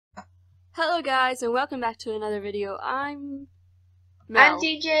Hello guys, and welcome back to another video. I'm Mel. I'm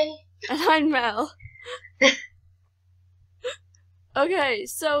DJ. And I'm Mel. Okay,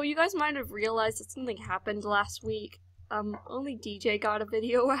 so you guys might have realized that something happened last week. Only DJ got a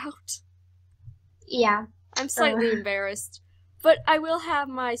video out. Yeah. I'm slightly embarrassed. But I will have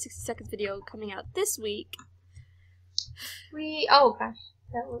my 60 seconds video coming out this week. Oh gosh.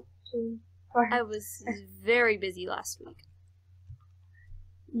 That was too far. I was very busy last week.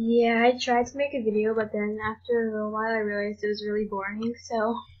 Yeah, I tried to make a video, but then after a while I realized it was really boring,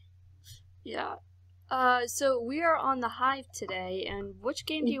 so. Yeah. So we are on the Hive today, and which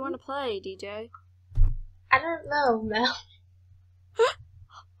game do you want to play, DJ? I don't know, Mel.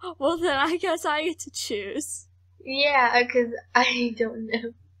 Well, then I guess I get to choose. Yeah, because I don't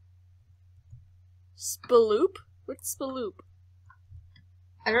know. Spaloop? What's Spaloop?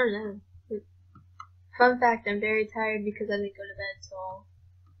 I don't know. Fun fact, I'm very tired because I didn't go to bed till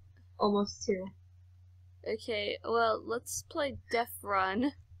almost 2. Okay, well, let's play Death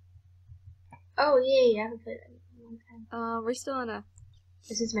Run. Oh, yeah, I haven't played that in a long time. We're still in a...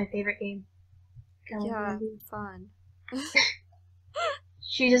 This is my favorite game. Yeah, fun.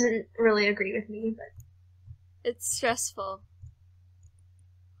 She doesn't really agree with me, but... It's stressful.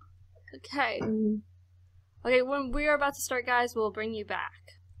 Okay. Okay, when we are about to start, guys, we'll bring you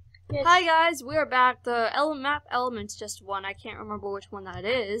back. Yes. Hi, guys, we are back. The map element's just one. I can't remember which one that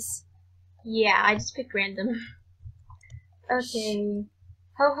is. Yeah, I just picked random. Okay.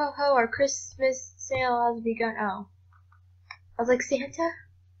 Ho ho ho, our Christmas sale has begun. Oh. I was like, Santa?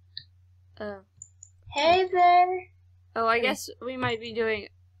 Oh. Hey there! Oh, I guess we might be doing...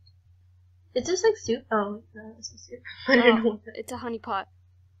 Is this like soup? Oh, no, this is soup. I don't know. It's a honey pot.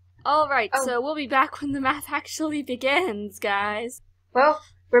 Alright, so we'll be back when the map actually begins, guys. Well,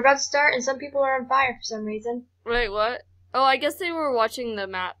 we're about to start and some people are on fire for some reason. Wait, what? Oh, I guess they were watching the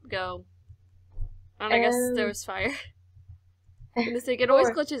map go. And I guess there was fire. I'm gonna say, it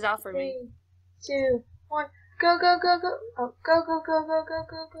always glitches out for me. 3, 2, 1, go, go, go, go. Oh, go, go, go, go, go,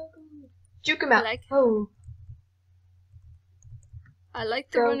 go, go, go. Juke him out. I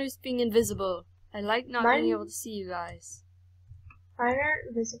like the runners being invisible. I like not being able to see you guys. Mine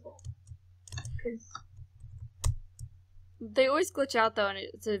aren't visible. Cause they always glitch out though, and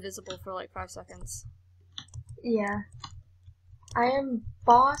it's invisible for like 5 seconds. Yeah. I am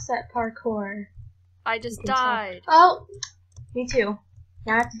boss at parkour. I just died. Oh! Me too.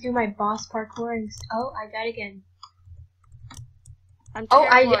 Now I have to do my boss parkour and oh, I died again. I'm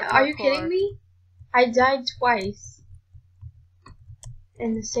terrible at parkour. Are you kidding me? I died twice.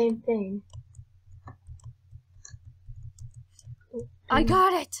 In the same thing. I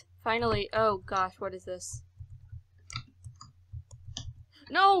got it! Finally. Oh gosh, what is this?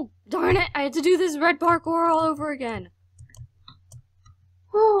 No! Darn it! I had to do this red parkour all over again.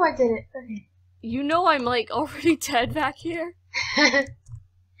 Oh, I did it. Okay. You know I'm like already dead back here?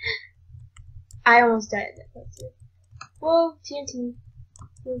 I almost died. That's it. Whoa, TNT.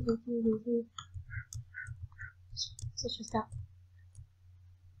 Such a stop.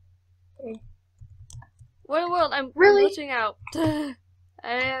 Okay. What in the world? I'm really glitching out. I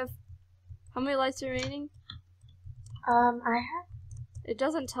have... How many lights remaining? I have... It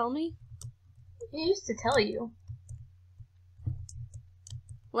doesn't tell me? It used to tell you.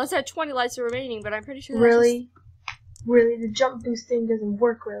 Unless I had 20 lights remaining, but I'm pretty sure Really? Really? The jump boost thing doesn't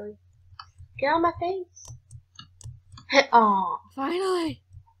work, really. Get on my face. Aw. Finally!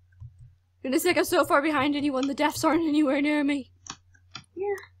 Goodness sake, I'm so far behind anyone. The deaths aren't anywhere near me.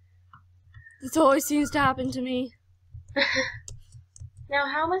 Yeah. This always seems to happen to me. Now,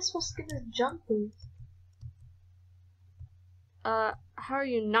 how am I supposed to get this jump boost? How are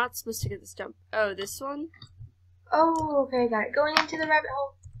you not supposed to get this jump? Oh, this one? Oh, okay, got it. Going into the rabbit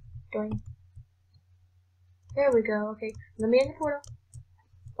hole. Going. There we go. Okay, let me in the portal.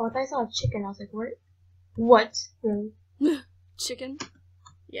 Oh, I thought I saw a chicken. I was like, what? What? Really? Chicken?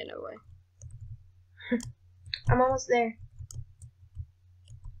 Yeah, no way. I'm almost there.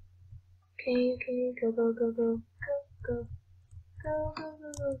 Okay, go, go, go, go, go, go, go, go,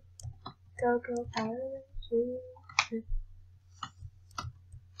 go, go, go, go, power.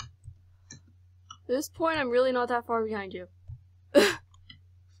 At this point, I'm really not that far behind you.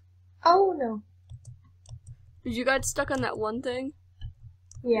 Oh, no. Did you get stuck on that one thing?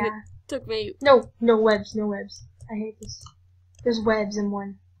 Yeah. It took me... No webs, no webs. I hate this. There's webs in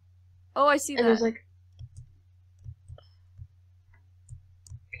one. Oh, I see that. And there's like...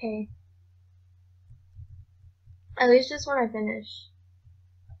 Okay. At least just when I finish.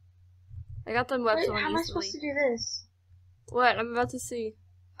 I got them webs on How am I supposed to do this? What? I'm about to see.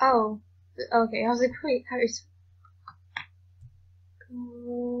 Oh. Okay, I was like, wait, how is...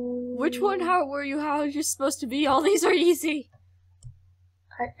 Which one? How were you? How are you supposed to be? All these are easy.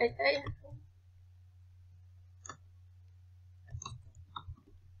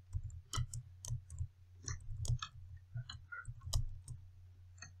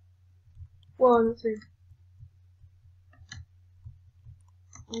 Whoa, that's weird.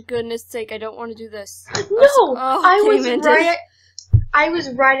 For goodness sake, I don't want to do this. No! I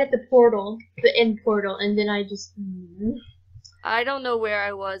was right at the portal, the end portal, and then I just... I don't know where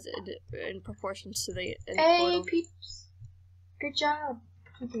I was in proportion to the end portal. Hey, peeps. Good job.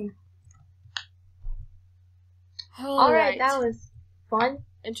 Okay. Alright, that was fun.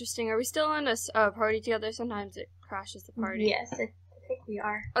 Interesting. Are we still in a party together? Sometimes it crashes the party. Yes, I think we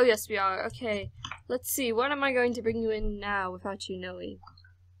are. Oh, yes, we are. Okay. Let's see. What am I going to bring you in now without you knowing?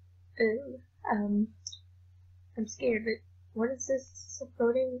 I'm scared, but what is this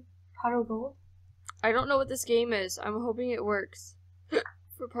floating pot of gold? I don't know what this game is. I'm hoping it works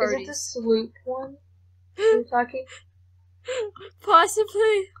for parties. Is it the sloop one? You're talking?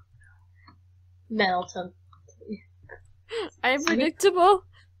 Possibly. Melton. I'm predictable.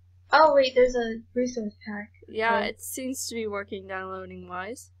 Oh wait, there's a resource pack. Yeah, it seems to be working downloading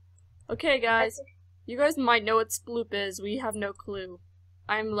wise. Okay, guys. You guys might know what Sploop is. We have no clue.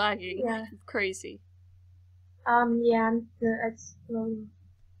 I'm lagging. Yeah. Crazy. Yeah, it's loading.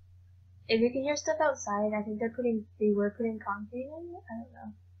 If you can hear stuff outside, I think they were putting concrete in. I don't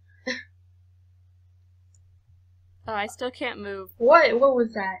know. I still can't move. What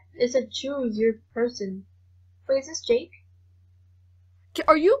was that? It said choose your person. Wait, is this Jake?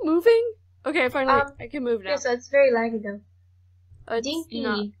 Are you moving? Okay, finally, I can move now. Yes, it's very laggy though. It's Dinky.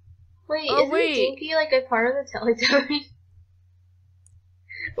 not. Wait, Oh, isn't wait. Dinky like a part of the Teletubbies?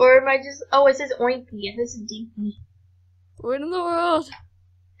 Or am I just... Oh, it says Oinky, and this is Dinky. What in the world?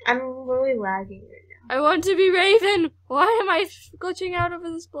 I'm really lagging right now. I want to be Raven! Why am I glitching out over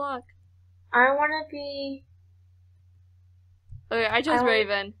this block? I want to be... Okay, I chose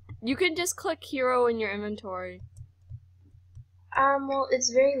Raven. You can just click hero in your inventory. Well,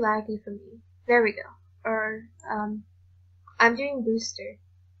 it's very laggy for me. There we go. Or, I'm doing booster.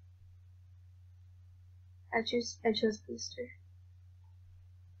 I chose booster.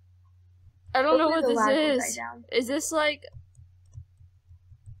 I don't know what Hopefully the lag will this die is. down. Is this like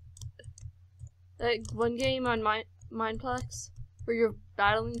one game on Mineplex where you're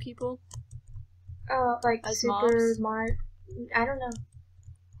battling people? Like as Super mobs? I don't know.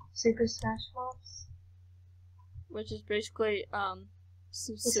 Super Smash Mobs? Which is basically, It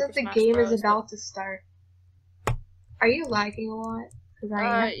says the game is about to start. Are you lagging a lot? 'Cause I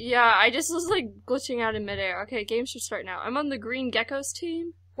am. Yeah, I just was like glitching out in midair. Okay, game should start now. I'm on the Green Geckos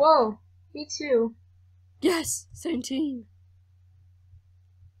team. Whoa, me too. Yes, same team.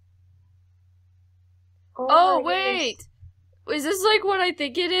 Oh, Oh wait! Is this like what I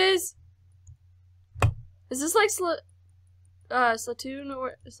think it is? Is this like Splatoon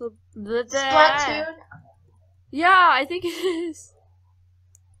or Splatoon? Yeah, I think it is.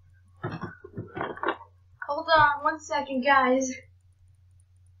 Hold on 1 second, guys.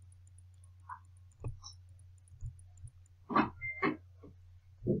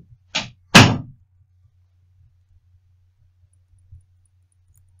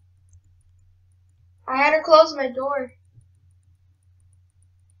 I had to close my door.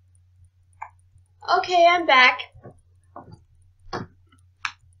 Okay, I'm back.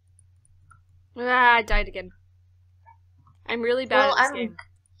 Ah, I died again. I'm really bad at this game.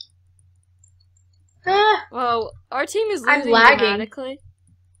 Well, our team is I'm losing lagging. dramatically.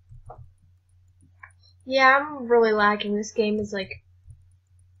 Yeah, I'm really lagging. This game is like...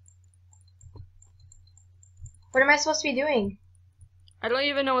 What am I supposed to be doing? I don't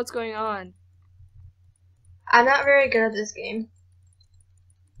even know what's going on. I'm not very good at this game.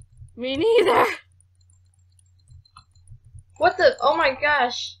 Me neither. What the? Oh my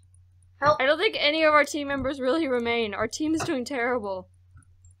gosh. Help. I don't think any of our team members really remain. Our team is doing terrible.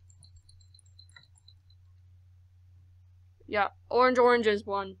 Yeah, Orange is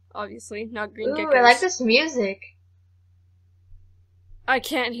one, obviously, not Green Geckos. Ooh, I like this music. I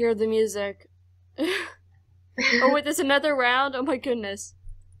can't hear the music. Oh wait, there's another round? Oh my goodness.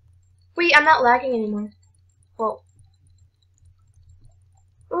 Wait, I'm not lagging anymore. Whoa.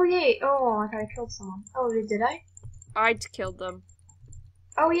 Oh yay, oh, I thought I killed someone. Oh, did I? I killed them.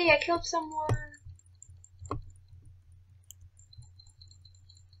 Oh yay, I killed someone.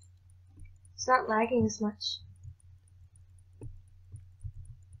 It's not lagging as much.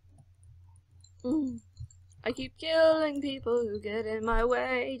 I keep killing people who get in my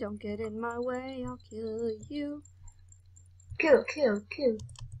way. Don't get in my way, I'll kill you. Kill.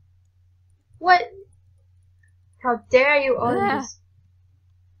 What? How dare you, oranges?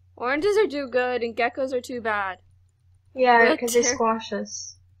 Oranges are too good and geckos are too bad. Yeah, because they squash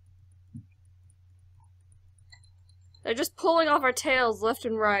us. They're just pulling off our tails left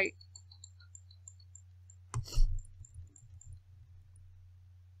and right.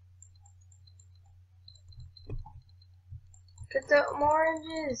 Get the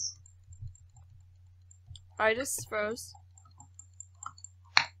oranges. I just froze.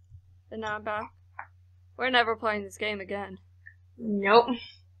 And now I'm back. We're never playing this game again. Nope.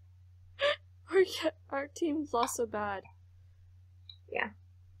 Our team's lost so bad. Yeah.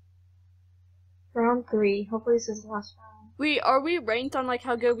 Round 3. Hopefully this is the last round. Are we ranked on like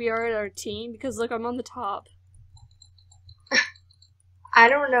how good we are at our team? Because look, I'm on the top. I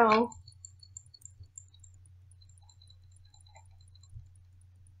don't know.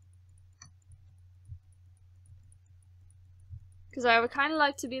 Because I would kind of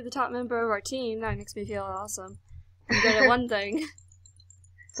like to be the top member of our team. That makes me feel awesome. I'm good at one thing.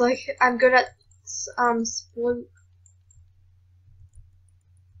 It's like I'm good at sploot.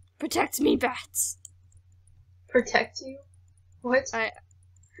 Protect me, bats. Protect you? What?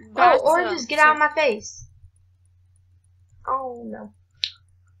 Bats, oranges, get out of my face. Oh no.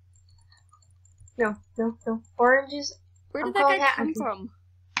 No. Oranges. Where did that guy come from?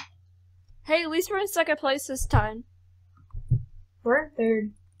 Hey, at least we're in second place this time. We're in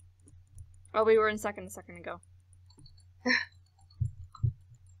third. Oh, we were in second a second ago.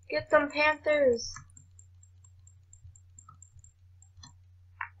 Get them Panthers.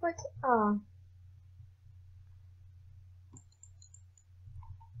 What? Oh.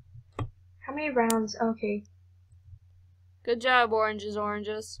 How many rounds? Okay. Good job, oranges.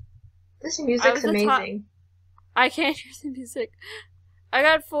 This music's amazing. I can't hear the music. I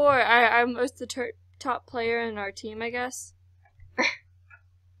got 4. I'm the top player in our team, I guess.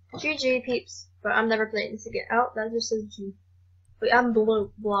 GG, peeps. But I'm never playing this again. Oh, that just says G. Wait, I'm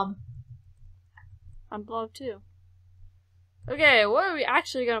Blob. I'm Blob too. Okay, what are we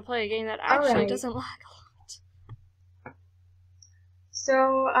actually gonna play? A game that actually doesn't lag a lot.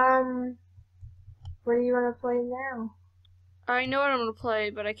 So, what do you want to play now? I know what I'm gonna play,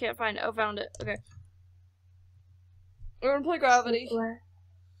 but I can't find it. Oh, found it. Okay. We're gonna play Gravity.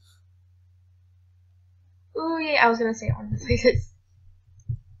 Ooh, yeah, I was gonna say I want to play this.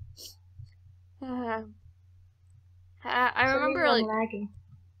 I remember, like, lagging.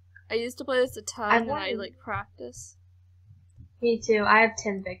 I used to play this a ton, and I, like, practice. Me too. I have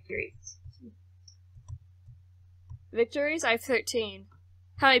 10 victories. Victories? I have 13.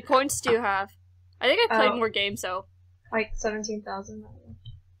 How many points do you have? I think I played more games, though. Like 17,000.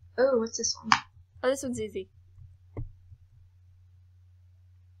 Oh, what's this one? Oh, this one's easy.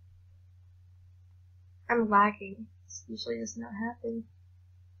 I'm lagging. This usually does not happen.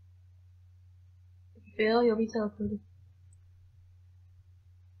 If you fail, you'll be teleported.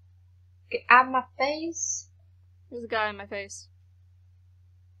 Get out of my face. There's a guy in my face.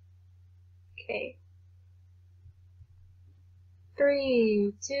 Okay.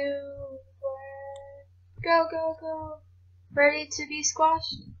 3, 2, 1. Go. Ready to be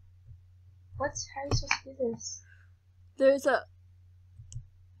squashed? How are you supposed to do this? There's a...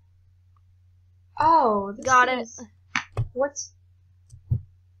 Oh, this Got it. What's...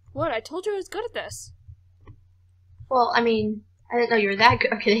 What? I told you I was good at this. Well, I mean, I didn't know you were that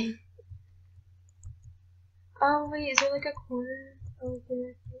good. I'm kidding. Oh, wait, is there like a corner over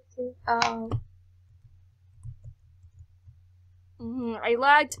there? Oh. I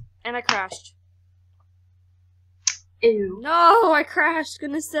lagged, and I crashed. Ew. No, I crashed,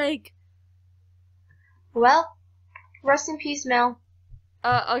 goodness sake. Well, rest in peace, Mel.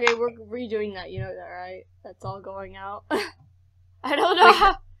 Okay, we're redoing that, you know that, right? That's all going out. I don't know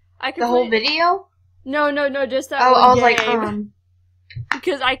how I could the whole video? No, just that one I was game.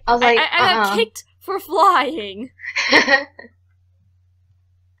 Because I got kicked for flying.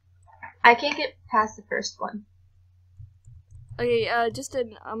 I can't get past the first one. Okay, I'm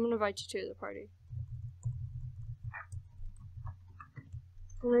gonna invite you to the party.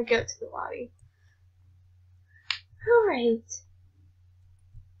 I'm gonna go to the lobby. Alright.